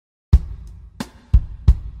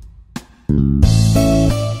Hi,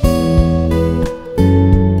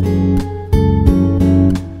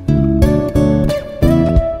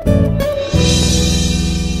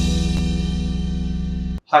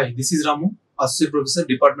 this is Ramu, Associate Professor,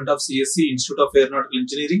 Department of CSC, Institute of Aeronautical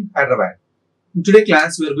Engineering, Hyderabad. In today's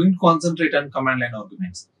class, we are going to concentrate on command line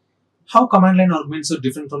arguments. How command line arguments are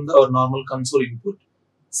different from our normal console input?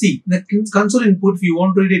 See, the console input, if you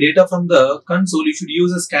want to read data from the console, you should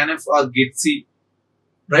use a scanf or getC,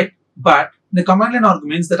 right? But the command line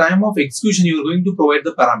arguments, the time of execution, you are going to provide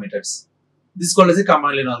the parameters. This is called as a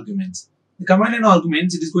command line arguments. The command line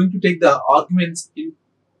arguments, it is going to take the arguments in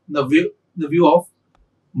the view of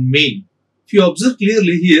main. If you observe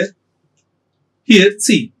clearly here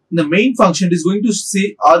see, the main function is going to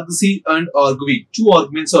say argc and argv. Two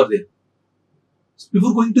arguments are there. So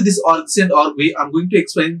before going to this argc and argv, I'm going to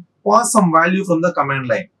explain, pass some value from the command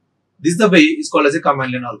line. This is the way is called as a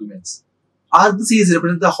command line arguments. Argc is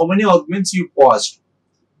represented how many arguments you passed.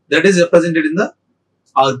 That is represented in the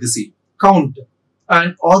argc count,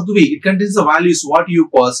 and argv, it contains the values what you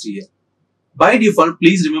passed here. By default,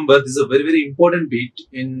 please remember, this is a very important bit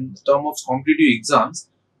in terms of competitive exams.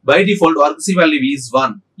 By default, argc value is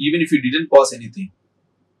 1, even if you didn't pass anything.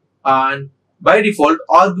 And by default,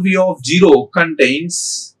 argv of 0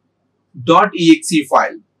 contains .exe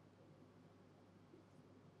file.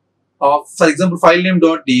 For example, file name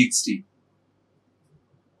 .txt.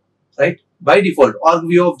 Right? By default,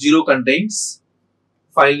 argv of 0 contains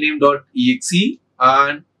file name .exe,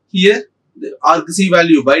 and here the argc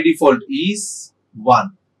value by default is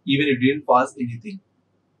 1, even if you didn't pass anything.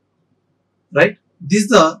 Right? This is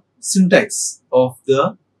the syntax of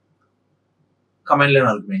the command line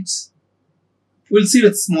arguments. We'll see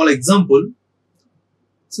with small example.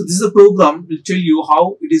 So this is a program will tell you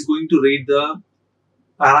how it is going to read the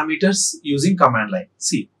parameters using command line.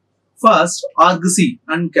 See, first argc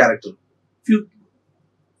and character. If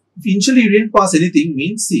initially you didn't pass anything,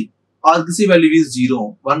 means see, argc value is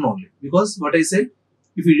 0, 1 only, because what I said,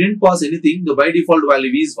 if you didn't pass anything, the by default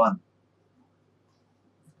value is 1.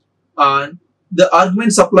 And the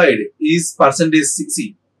argument supplied is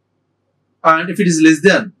 %c. And if it is less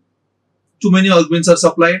than, too many arguments are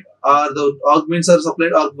supplied, or the arguments are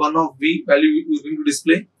supplied, or one of v value you are going to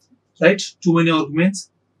display, right? Too many arguments.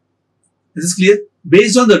 This is clear?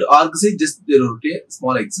 Based on that argc, just there will be a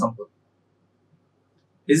small example.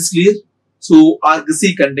 Is this clear? So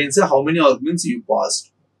argc contains how many arguments you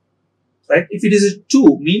passed, right? If it is a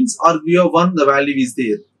 2, means argv of 1, the value is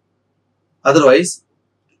there. Otherwise,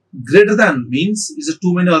 greater than means is a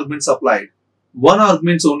too many arguments applied. 1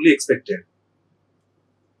 argument is only expected.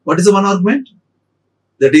 What is the 1 argument?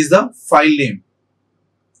 That is the file name.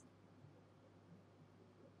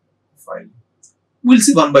 We'll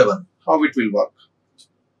see one by one how it will work.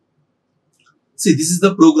 See, this is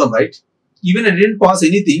the program, right? Even I didn't pass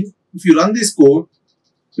anything. If you run this code,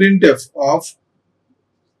 printf of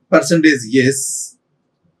 %s,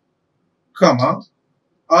 comma,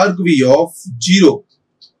 argv of 0.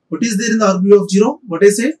 What is there in the argv of 0? What I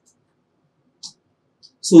say?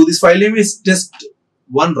 So this file name is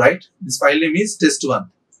test1, right? This file name is test1.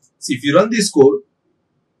 See, if you run this code,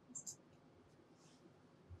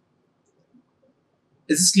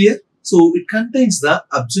 is this clear? So it contains the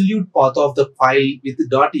absolute path of the file with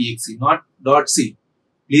 .exe, not .c.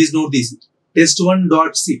 Please note this,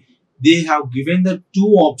 test1.c. They have given the two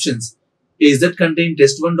options. Is that contain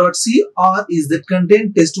test1.c or is that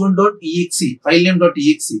contain test1.exe, file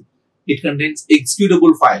name.exe. It contains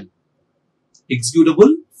executable file.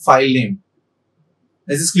 Executable file name.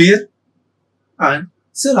 Is this clear? And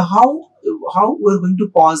sir, how we are going to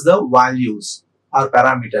pass the values or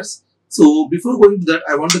parameters? So before going to that,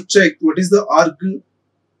 I want to check what is the argc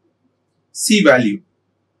value.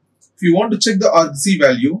 If you want to check the argc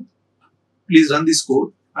value, please run this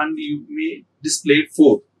code and you may display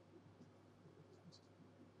 4.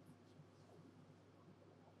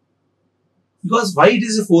 Because why it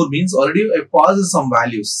is a 4 means already I passed some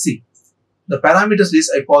values. See, the parameters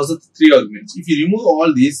list I passed the 3 arguments. If you remove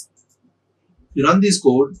all these, you run this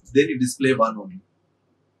code, then it display 1 only.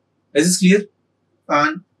 Is this clear?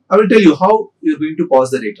 And I will tell you how you are going to pass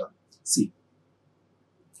the data. See,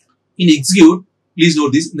 in execute, please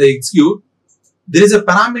note this, in the execute, there is a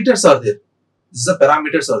parameters are there. This is a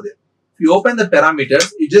parameters are there. If you open the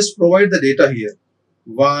parameters, you just provide the data here.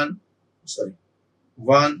 1,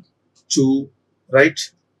 2,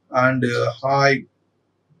 right? And hi,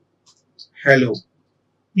 hello.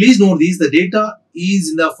 Please note this, the data is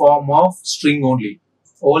in the form of string only.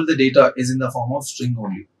 All the data is in the form of string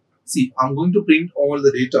only. See, I'm going to print all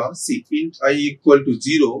the data. See, int I equal to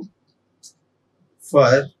 0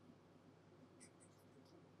 for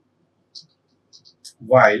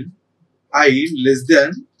while I less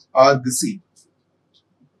than argc,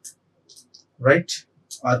 right?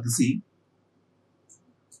 Argc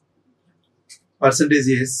percentage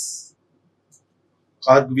is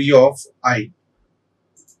argv of I,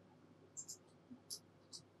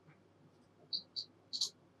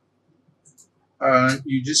 and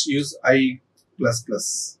you just use I plus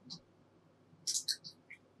plus.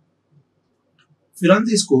 If you run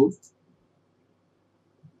this code,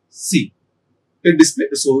 see it display.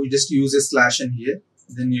 So you just use a slash in here,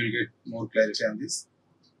 then you'll get more clarity on this.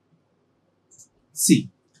 See,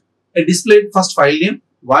 it displayed first file name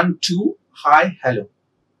 1 2 hi hello.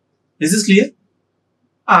 Is this clear?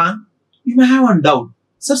 And you may have one doubt.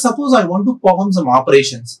 Sir, suppose I want to perform some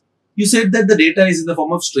operations. You said that the data is in the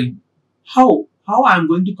form of string. How I am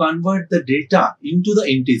going to convert the data into the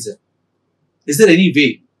integer? Is there any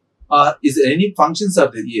way? Or is there any functions are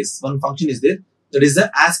there? Yes, one function is there. That is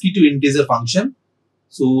the ASCII to integer function.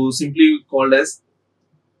 So simply called as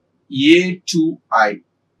A to I.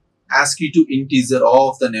 ASCII to integer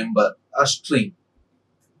of the number, a string,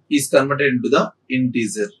 is converted into the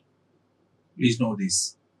integer. Please know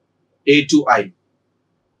this. A to I.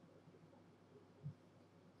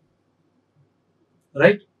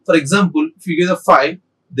 Right? For example, if you give a 5,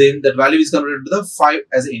 then that value is converted to the 5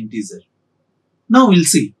 as an integer. Now we'll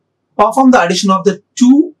see. Perform the addition of the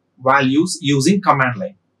two values using command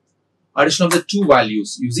line. Addition of the two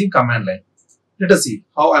values using command line. Let us see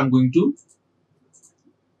how I'm going to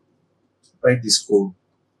write this code.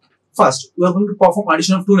 First, we are going to perform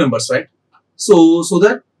addition of two numbers, right? So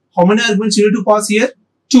that how many arguments you need to pass here?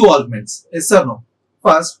 Two arguments. Yes or no?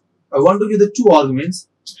 First, I want to give the two arguments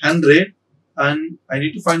 100 and I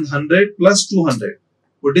need to find 100 plus 200.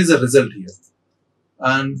 What is the result here?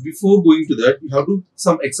 And before going to that, you have to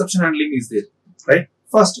some exception handling is there, right?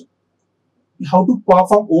 First, you have to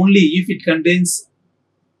perform only if it contains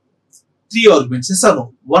three arguments. Yes or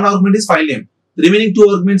no? One argument is file name. The remaining two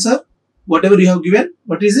arguments are whatever you have given.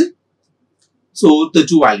 What is it? So the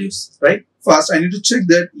two values, right? First, I need to check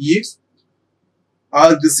that if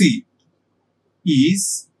argc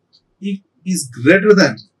is greater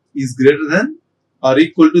than or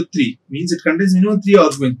equal to 3, means it contains minimum 3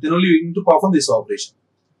 arguments, then only we need to perform this operation.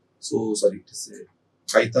 So sorry, it is a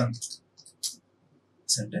Python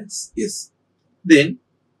sentence. Yes. Then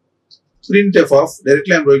printf of,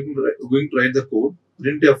 directly I am going to write the code.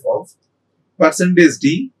 Printf of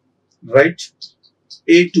 %d, write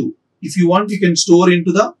A2. If you want, you can store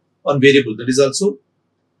into the one variable. That is also,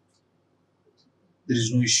 there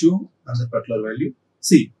is no issue on the particular value.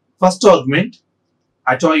 See, first argument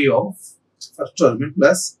at I of first argument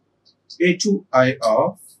plus A2I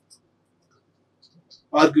of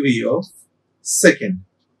argv of second,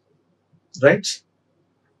 right?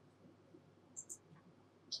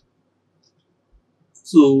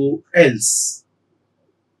 So else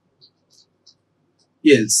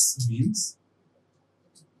means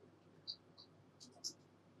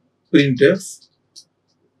printf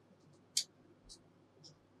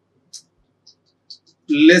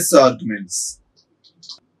less arguments.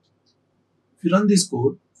 If you run this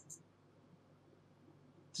code,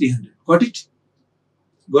 300. Got it?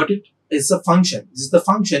 Got it? It's a function. This is the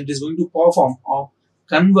function that is going to perform or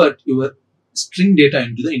convert your string data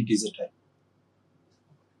into the integer type.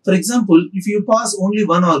 For example, if you pass only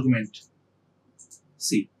one argument,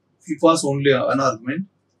 see, if you pass only an argument,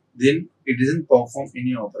 then it doesn't perform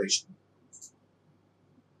any operation.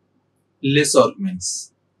 Less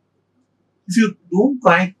arguments. If you don't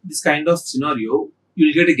write this kind of scenario, you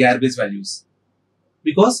will get a garbage values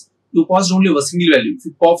because you passed only a single value. If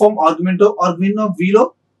you perform argument of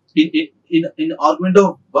 0 in argument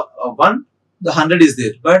of 1, the 100 is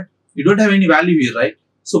there, but you don't have any value here, right?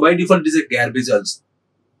 So by default, it is a garbage also.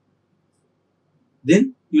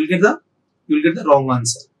 Then you will get the wrong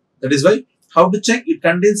answer. That is why how to check it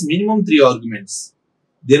contains minimum 3 arguments.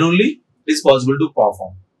 Then only it is possible to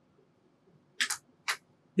perform.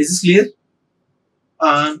 Is this clear?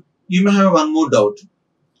 And you may have one more doubt.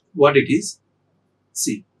 What it is?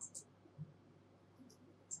 See.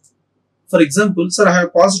 For example, sir, I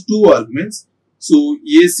have passed 2 arguments. So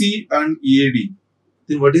AC and EAD.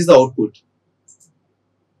 Then what is the output?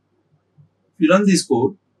 If you run this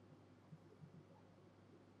code,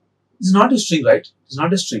 it's not a string, right? It's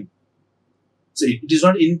not a string. So it is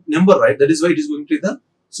not in number, right? That is why it is going to be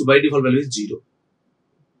so by default value is 0.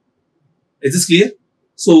 Is this clear?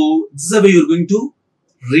 So this is the way you are going to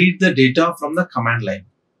read the data from the command line.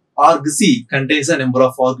 argc contains a number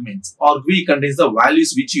of arguments. argv contains the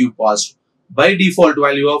values which you passed. By default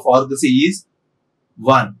value of argc is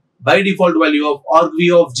 1. By default value of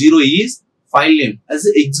argv of 0 is file name as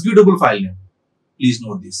an executable file name. Please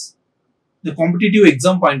note this. The competitive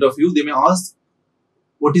exam point of view, they may ask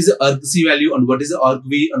what is the argc value and what is the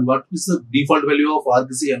argv and what is the default value of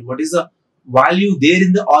argc and what is the value there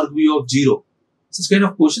in the argv of 0. Such kind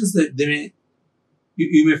of questions that they may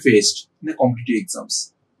you may face in the competitive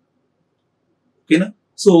exams. Okay, na?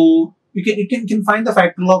 So you can find the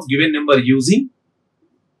factorial of given number using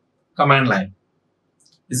command line.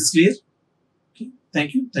 Is this clear? Okay,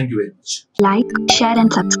 thank you very much. Like, share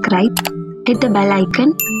and subscribe. Hit the bell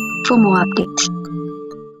icon for more updates.